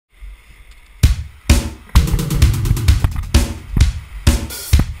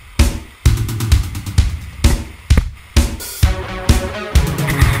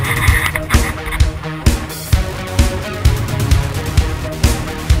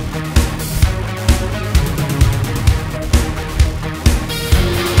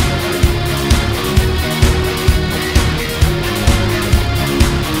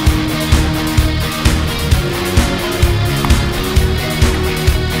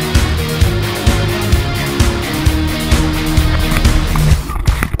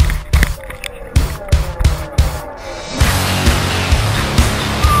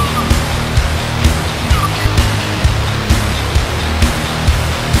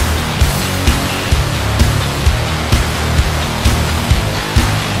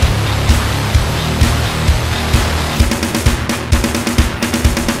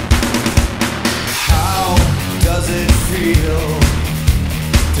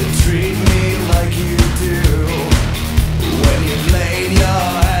to treat me like you do. When you laid your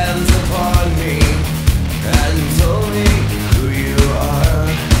hands upon me and told me who you are,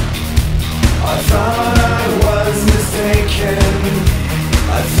 I thought I was mistaken.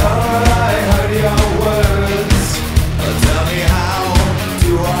 I thought I heard your words. Tell me, how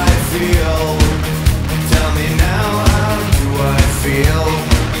do I feel? Tell me now, how do I feel?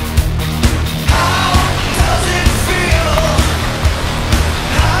 How does it feel?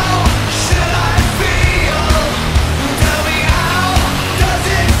 How should I feel? Tell me, how does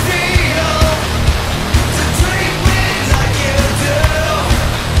it feel to treat me like you do?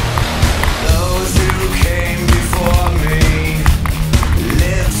 Those who came before me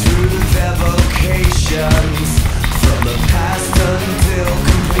lived through their vocations, from the past until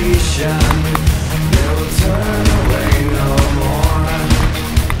completion. They will turn away no more,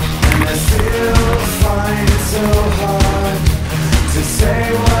 and I still find it so hard to say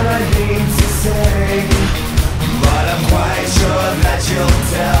what I need to say. But I'm quite sure that you'll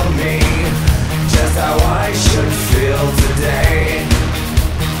tell me just how I should feel today.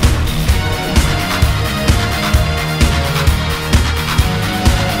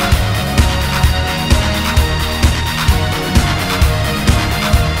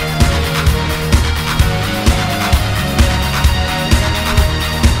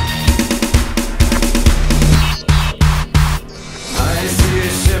 I see a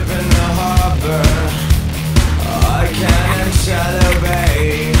ship in the harbor,